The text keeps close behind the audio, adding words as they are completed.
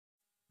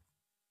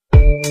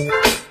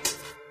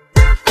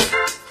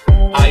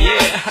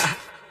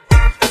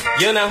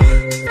You know,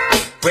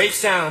 brave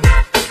sound,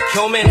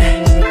 human,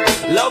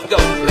 logo,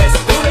 let's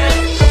do that.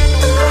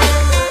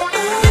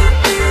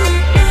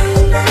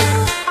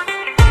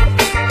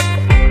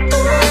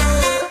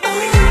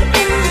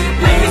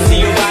 Let me see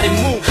your body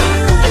move. I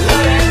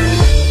love that.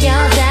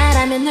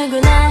 여자라면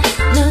누구나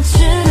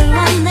노출을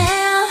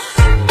원해요.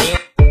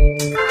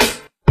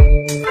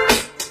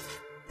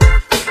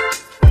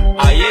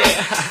 Oh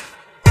yeah.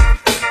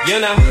 You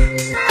know,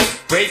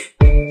 brave.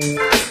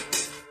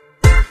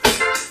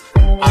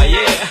 Oh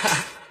yeah.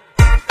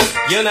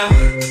 You know,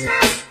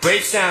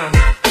 brave sound,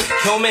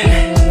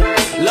 human,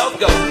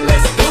 logo,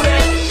 let's do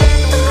that.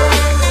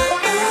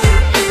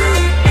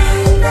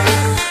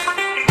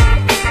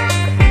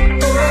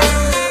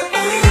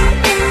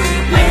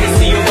 Let me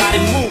see your body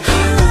move.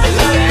 I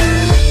love that.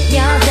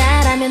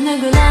 여자라면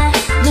누구나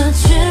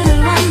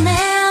노출을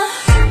원해요.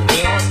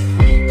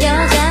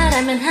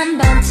 여자라면 한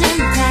번쯤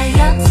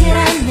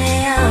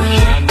다이어트라네요.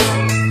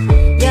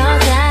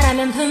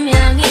 여자라면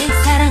분명히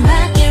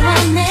사랑받길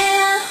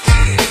원해요.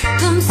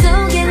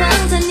 꿈속의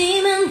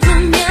왕자님은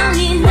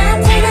분명히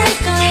나타날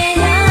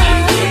거예요.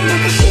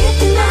 먹고 싶은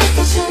것도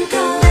참고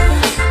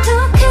더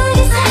크게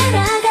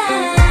살아가.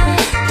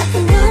 아픈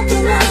것도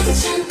너도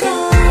참고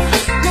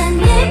난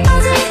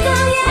예뻐질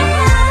거야.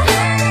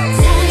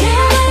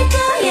 사랑할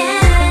거야.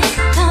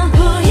 더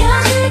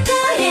보여줄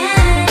거야.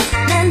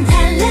 난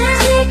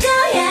달라질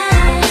거야.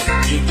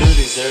 You do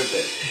deserve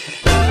it.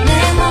 내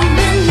몸은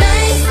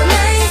nice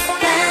nice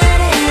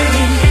body.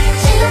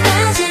 지금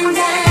빠진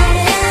달에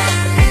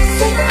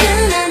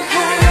새끈한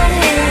허리.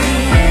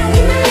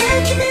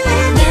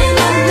 내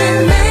몸은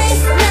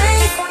nice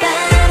nice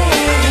body.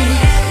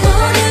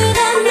 모두 다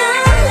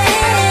놀래.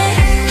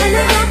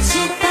 하늘같이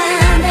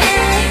반해.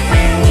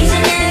 이제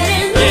나를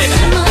놓지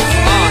못해.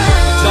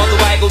 너도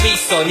알고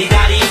있어 네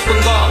다리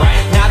이쁜 거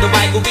나도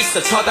알고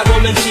있어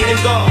쳐다보면 지는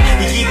거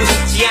이기고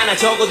싶지 않아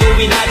적어도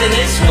이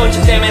낮에는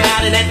시건축 때문에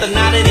나는 했던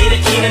나를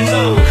일으키는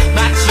너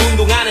마치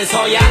운동하는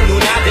서양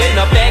누나들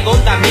너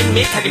빼곤 다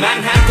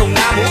밋밋하기만 한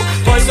통나무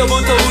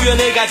벌써부터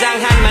우연을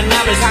가장한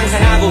만남을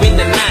상상하고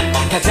있는 난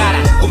다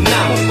자란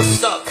꿈나무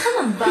What's up? Come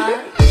on, boy.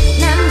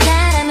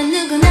 남자라면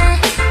누구나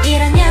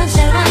이런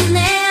여자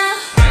원해요.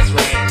 That's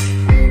right.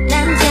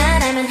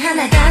 남자라면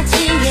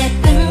하나같이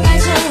예쁜 걸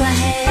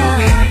좋아해요.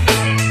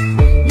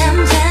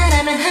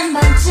 남자라면 한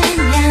번쯤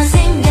이런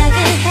생각을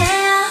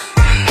해요.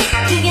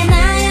 그게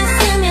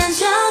나였으면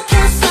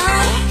좋겠어.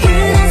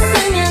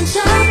 그랬으면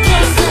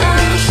좋겠어.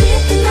 먹고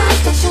싶은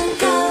것도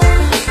참고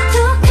더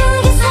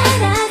크게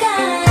살아가.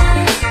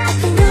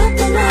 아픈 것도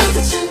너도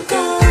참고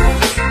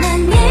난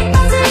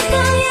예뻐질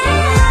거야.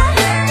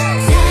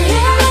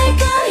 사랑할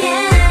거야.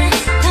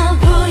 더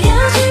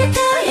보여줄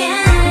거야.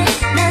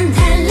 난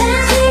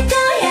달라질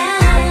거야.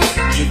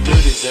 You do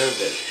deserve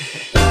it.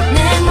 내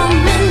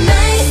몸은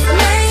nice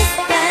nice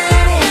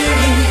body.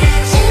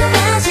 지금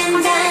빠진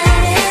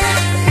달에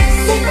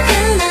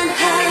새끈한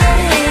허리.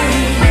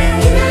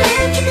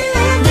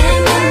 내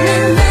몸은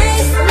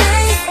nice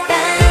nice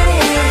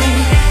body.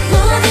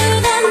 모두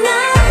다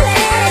놀래.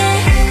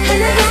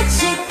 하늘같이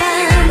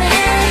반해.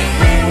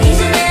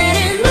 이제 나를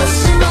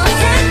놓지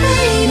못해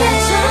baby.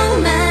 정말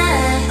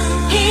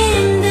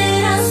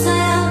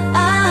힘들었어요.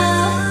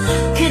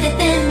 그대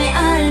때문에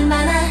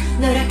얼마나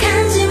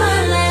노력한지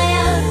몰라요.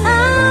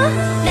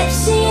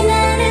 랩시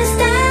나는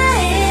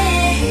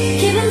스타일.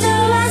 기분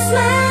좋아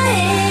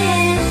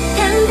스마일.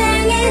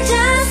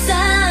 당당해졌어.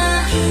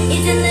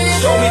 이제는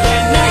Show me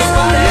that nice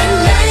body.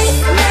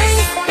 nice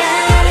nice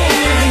body.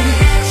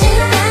 지금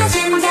빠진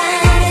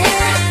달에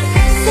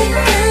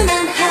새끈한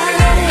허리.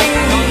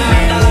 넌 나를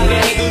따라게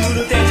해도 눈을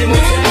떼지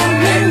못해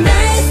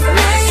nice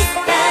nice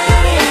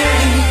body.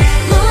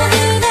 모두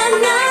다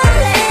놀래.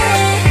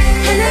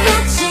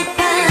 하늘같이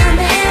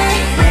반해.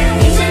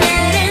 이제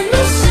나를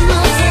놓지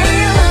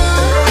못해요.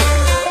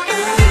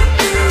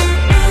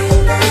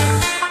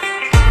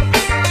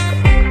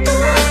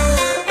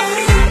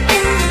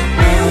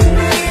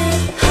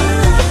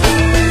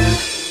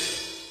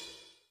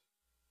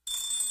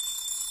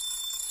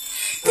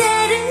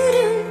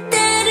 따르릉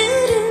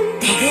따르릉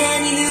내가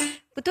네 눈.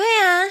 不对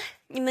啊，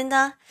你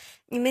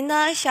们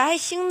的小爱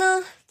心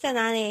呢在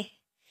哪里？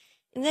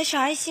你们的小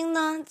爱心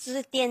呢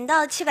只点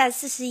到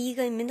741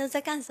个，你们都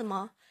在干什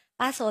么？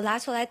把手拿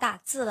出来打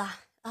字了，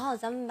然后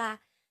咱们把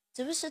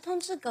时不时通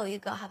知狗一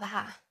个好不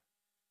好？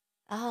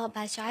然后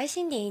把小爱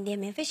心点一点，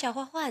免费小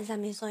花花上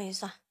面送一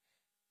送。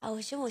啊，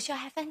我秀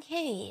还翻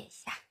天宇一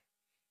下，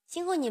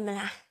辛苦你们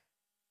啦！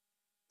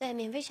对，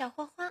免费小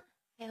花花，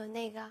还有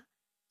那个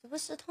时不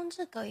时通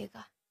知狗一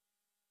个，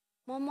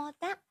么么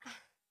哒。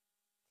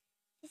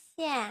谢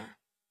谢，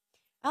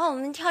然后我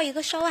们跳一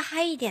个稍微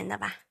嗨一点的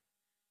吧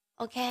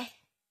 ，OK，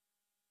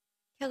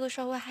 跳个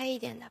稍微嗨一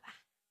点的吧。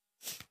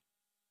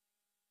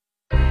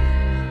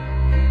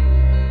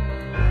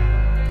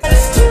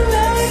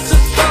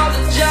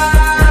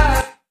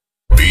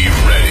Be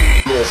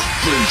ready.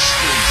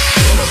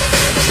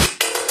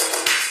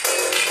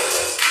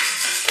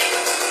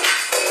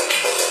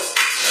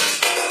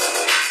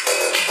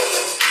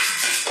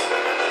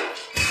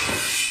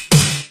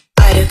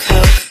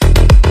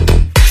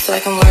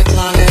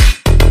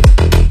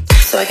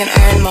 can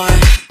earn more,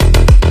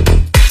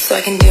 so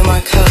I can do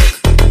more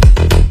coke.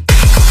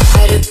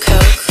 I do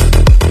coke,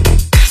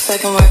 so I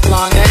can work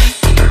longer,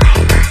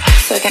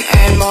 so I can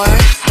earn more,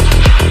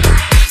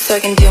 so I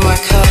can do more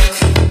coke.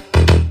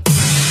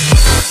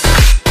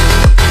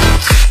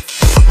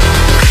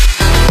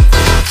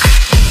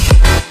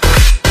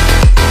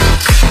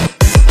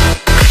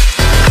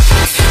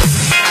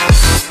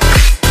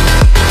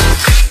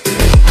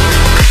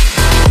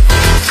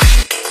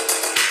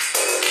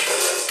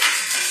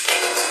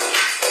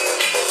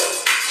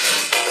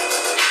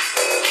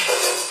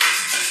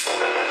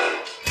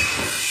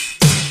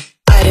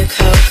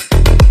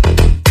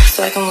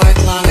 So I can work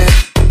longer,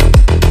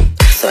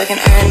 so I can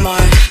earn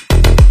more,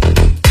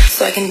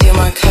 so I can do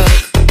more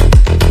coke.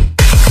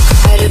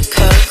 I do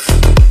coke,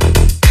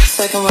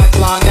 so I can work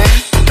longer,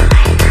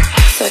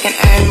 so I can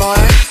earn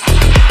more,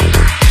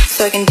 so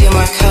I can do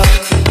more coke.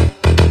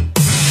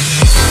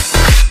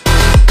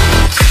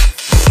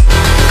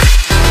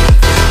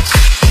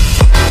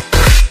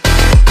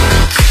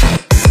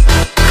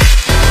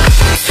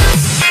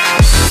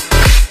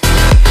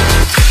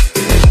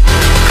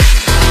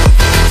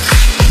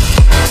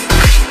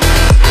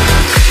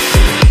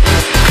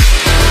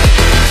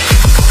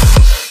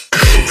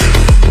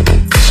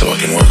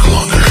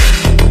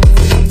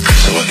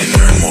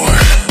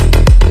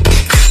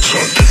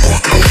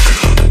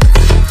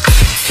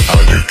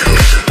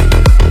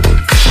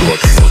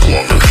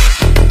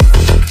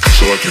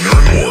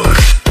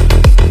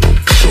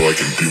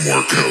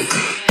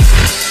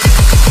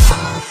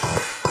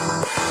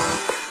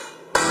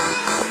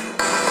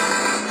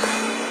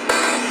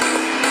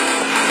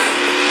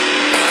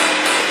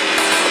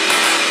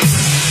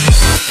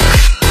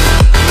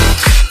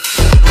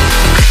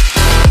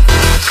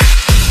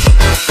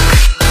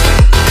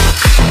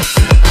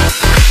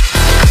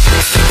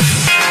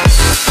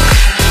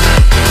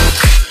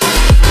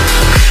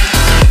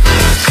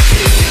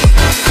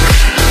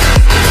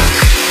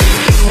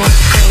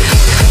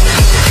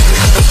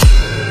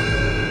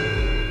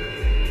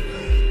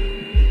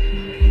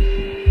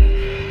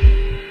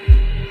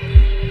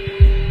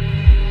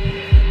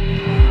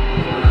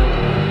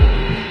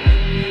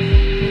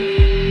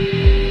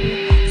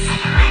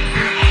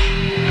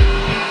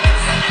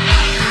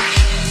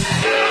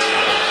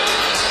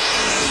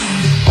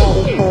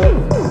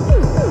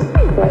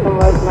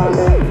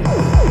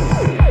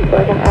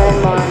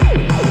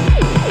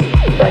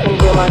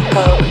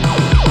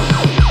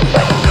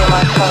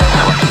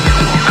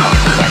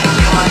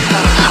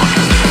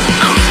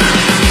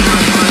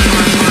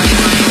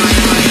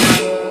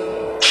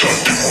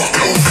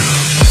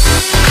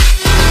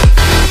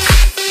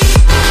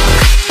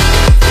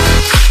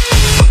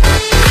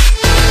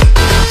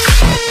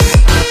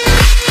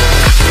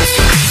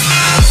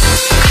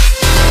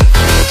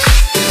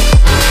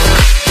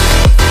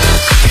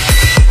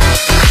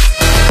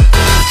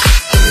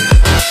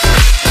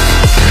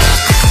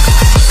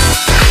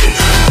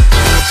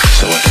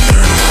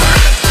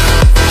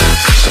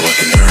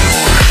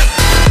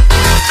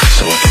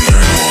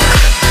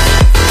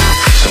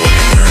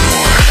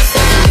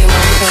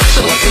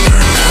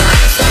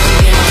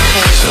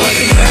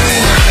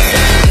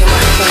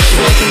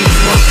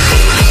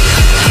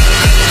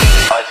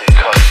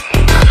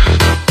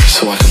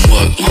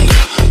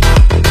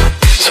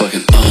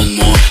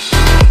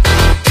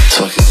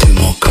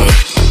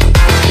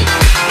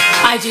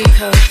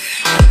 Coke.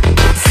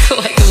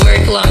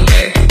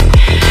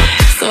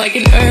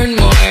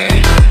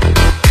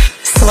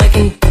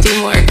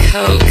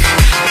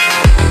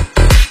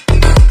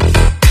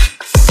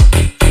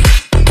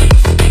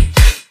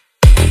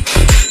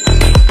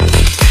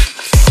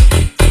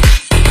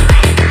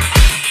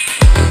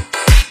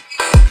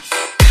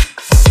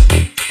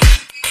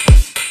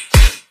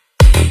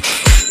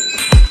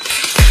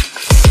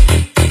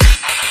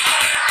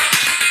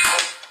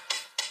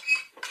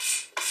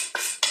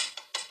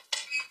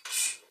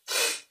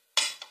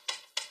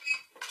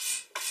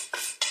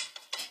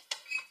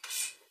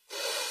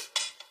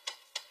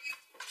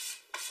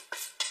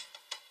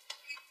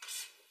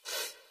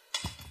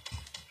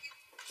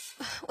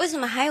 为什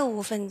么还有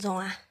5分钟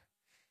啊？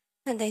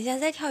那等一下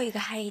再跳一个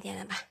嗨一点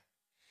的吧。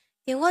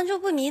点关注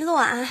不迷路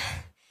啊！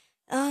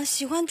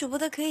喜欢主播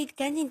的可以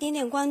赶紧点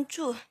点关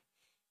注。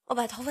我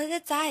把头发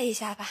再扎一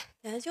下吧，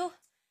等下就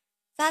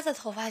扎着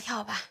头发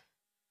跳吧。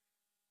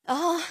然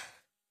后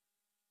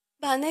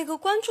把那个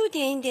关注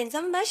点一点，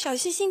咱们把小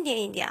星星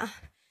点一点啊。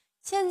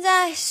现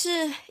在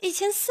是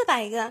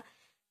1400个，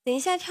等一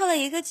下跳了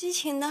一个激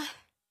情的，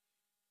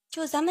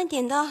就咱们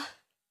点到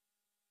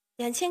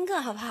2000个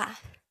好不好？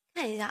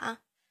看一下啊，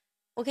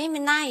我给你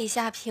们拉一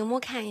下屏幕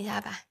看一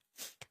下吧。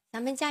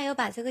咱们加油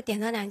把这个点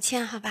到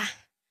2000好吧？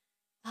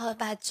然后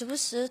把直播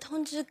时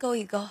通知勾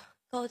一勾，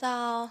勾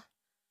到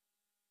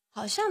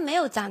好像没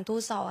有涨多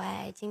少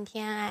哎，今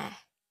天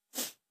哎，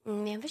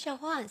免费小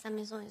花上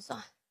面送一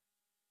送，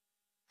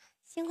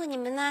辛苦你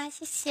们啦，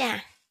谢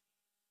谢。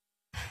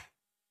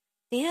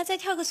等一下再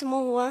跳个什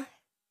么舞？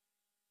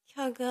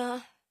跳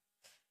个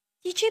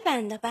DJ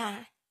版的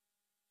吧，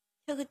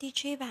跳个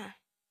DJ 版。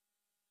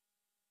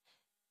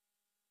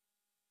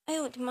哎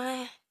呦我的妈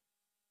呀！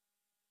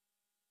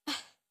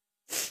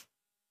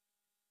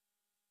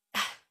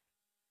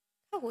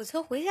开火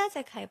车回家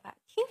再开吧，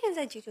天天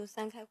在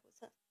993开火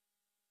车，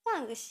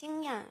换个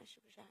心呀，是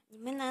不是？你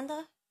们难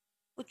道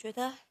不觉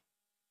得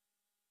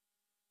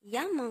一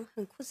样吗？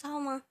很枯燥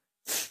吗？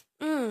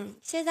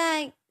现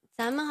在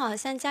咱们好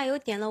像加油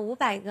点了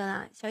500个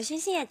了，小星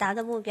星也达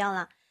到目标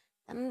了。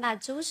咱们把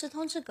植物石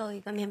通知勾一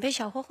个，免费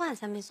小货换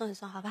上面送一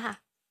送，好不好？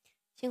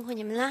辛苦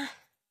你们啦！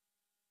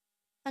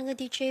放个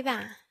DJ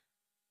吧。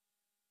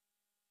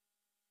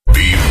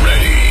Be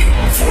ready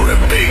for a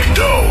big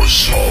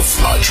dose of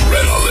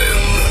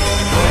adrenaline.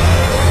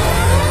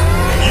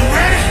 You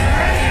ready?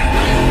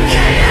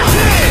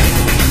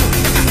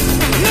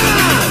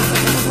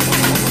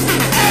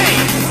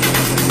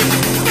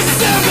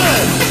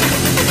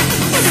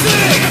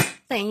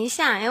 等一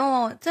下，因为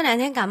我这2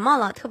天感冒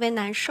了，特别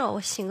难受，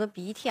我擤个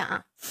鼻涕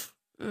啊。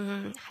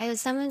还有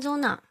3分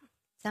钟呢，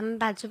咱们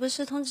把直播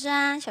室通知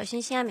啊、小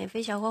星星啊、免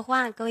费小货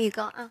换勾一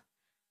勾啊。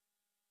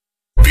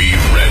Be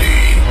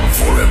ready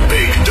for a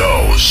big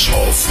dose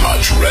of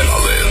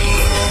adrenaline.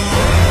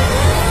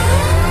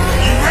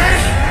 You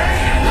ready?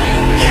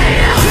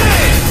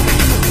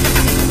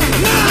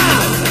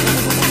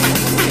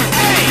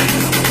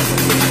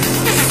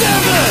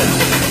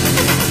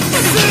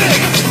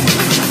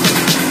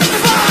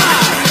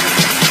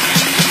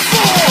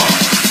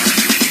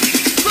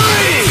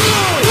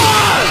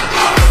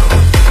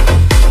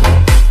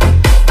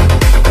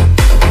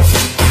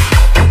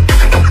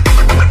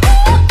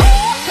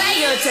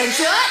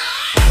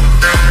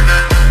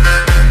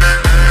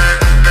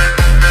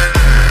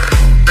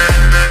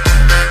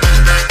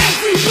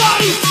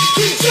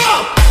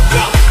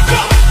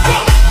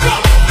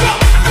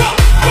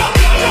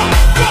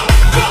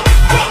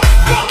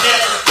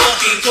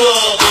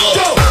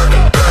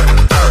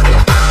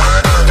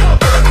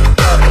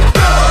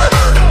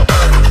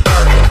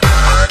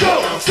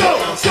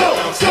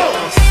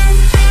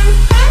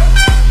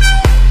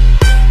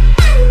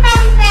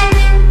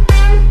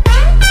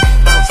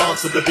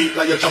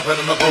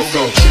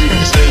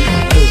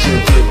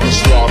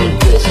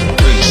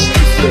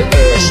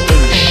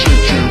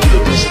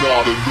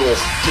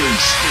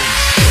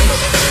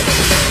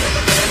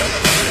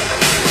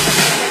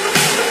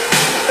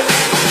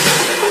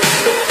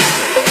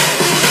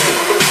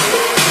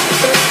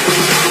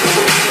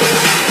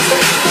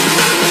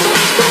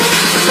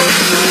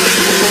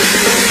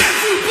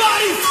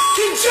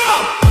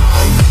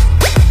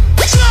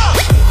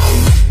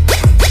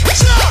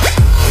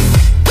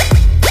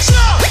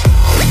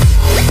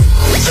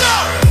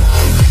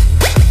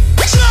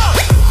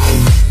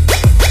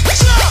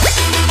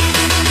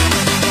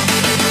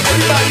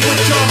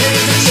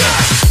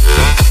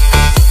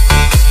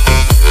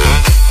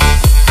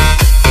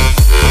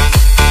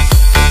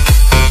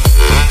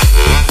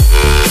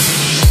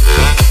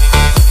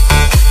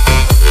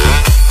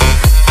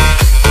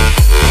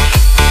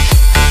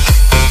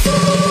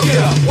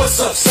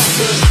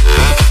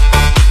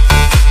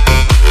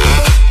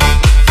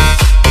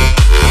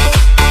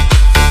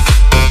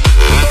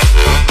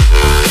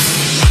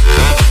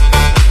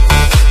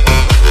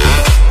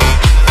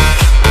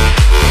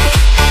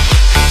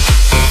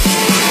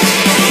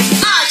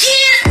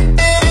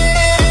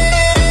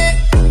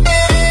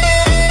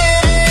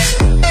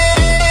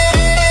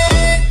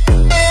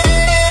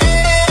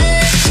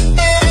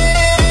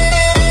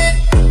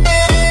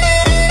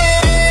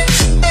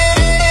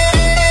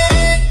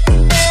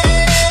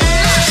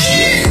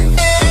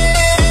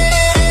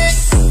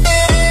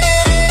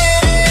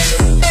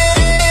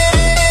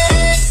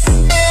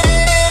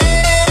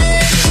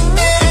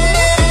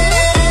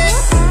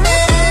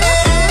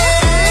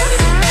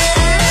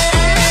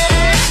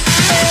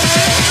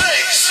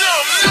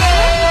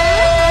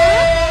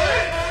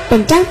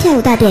 本张跳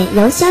舞大典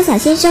由潇洒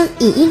先生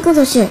影音工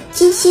作室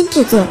精心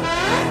制作。